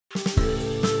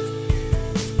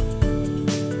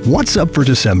What's up for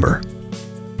December?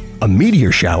 A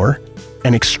meteor shower,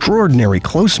 an extraordinary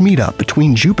close meetup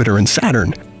between Jupiter and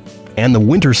Saturn, and the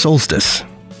winter solstice.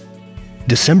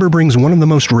 December brings one of the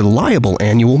most reliable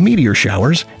annual meteor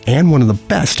showers and one of the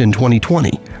best in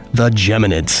 2020, the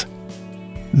Geminids.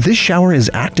 This shower is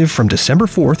active from December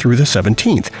 4th through the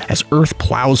 17th as Earth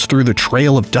plows through the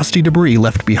trail of dusty debris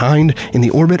left behind in the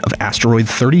orbit of asteroid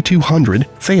 3200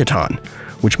 Phaeton,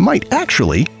 which might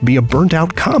actually be a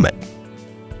burnt-out comet.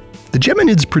 The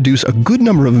Geminids produce a good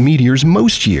number of meteors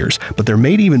most years, but they're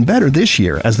made even better this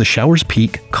year as the shower's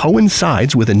peak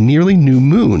coincides with a nearly new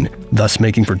moon, thus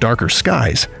making for darker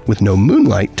skies, with no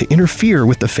moonlight to interfere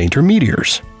with the fainter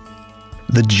meteors.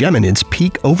 The Geminids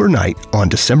peak overnight on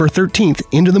December 13th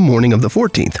into the morning of the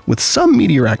 14th, with some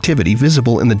meteor activity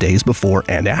visible in the days before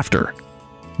and after.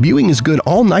 Viewing is good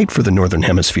all night for the Northern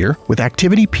Hemisphere, with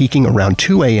activity peaking around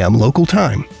 2 a.m. local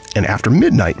time, and after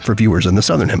midnight for viewers in the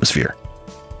Southern Hemisphere.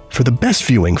 For the best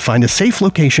viewing, find a safe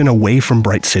location away from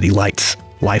bright city lights.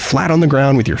 Lie flat on the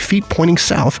ground with your feet pointing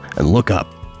south and look up.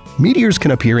 Meteors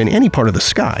can appear in any part of the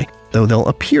sky, though they'll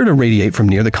appear to radiate from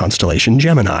near the constellation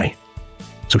Gemini.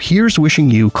 So here's wishing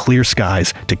you clear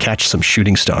skies to catch some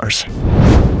shooting stars.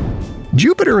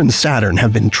 Jupiter and Saturn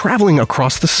have been traveling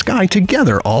across the sky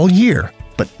together all year,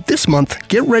 but this month,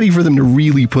 get ready for them to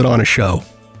really put on a show.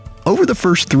 Over the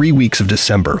first 3 weeks of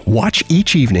December, watch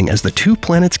each evening as the two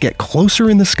planets get closer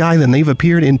in the sky than they've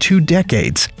appeared in 2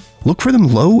 decades. Look for them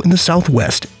low in the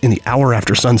southwest in the hour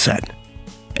after sunset.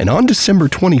 And on December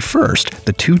 21st,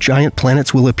 the two giant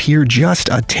planets will appear just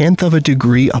 1/10 of a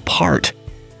degree apart.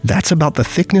 That's about the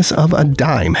thickness of a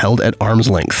dime held at arm's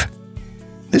length.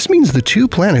 This means the two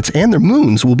planets and their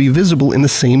moons will be visible in the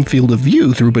same field of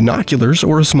view through binoculars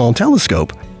or a small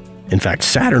telescope. In fact,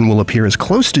 Saturn will appear as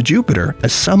close to Jupiter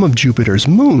as some of Jupiter's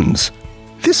moons.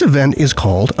 This event is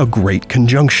called a Great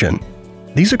Conjunction.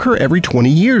 These occur every 20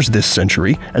 years this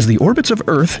century as the orbits of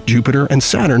Earth, Jupiter, and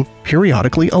Saturn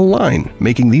periodically align,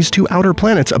 making these two outer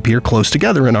planets appear close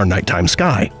together in our nighttime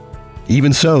sky.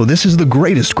 Even so, this is the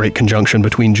greatest Great Conjunction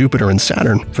between Jupiter and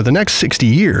Saturn for the next 60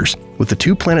 years, with the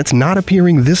two planets not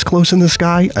appearing this close in the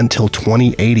sky until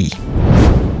 2080.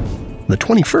 The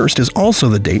 21st is also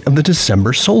the date of the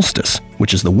December solstice,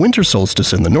 which is the winter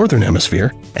solstice in the Northern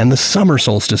Hemisphere and the summer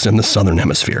solstice in the Southern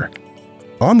Hemisphere.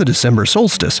 On the December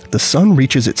solstice, the sun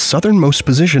reaches its southernmost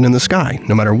position in the sky,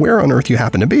 no matter where on Earth you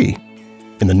happen to be.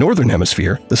 In the Northern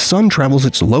Hemisphere, the sun travels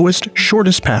its lowest,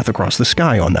 shortest path across the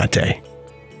sky on that day.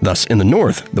 Thus, in the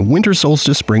north, the winter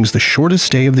solstice brings the shortest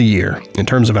day of the year in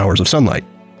terms of hours of sunlight.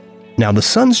 Now, the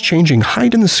sun's changing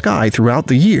height in the sky throughout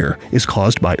the year is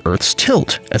caused by Earth's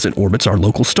tilt as it orbits our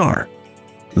local star.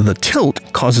 The tilt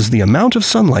causes the amount of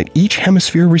sunlight each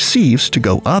hemisphere receives to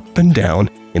go up and down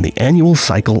in the annual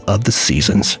cycle of the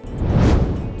seasons.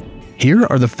 Here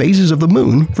are the phases of the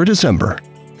moon for December.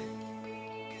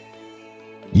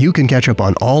 You can catch up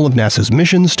on all of NASA's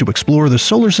missions to explore the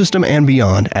solar system and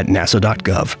beyond at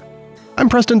nasa.gov. I'm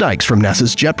Preston Dykes from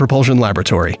NASA's Jet Propulsion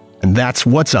Laboratory, and that's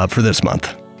what's up for this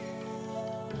month.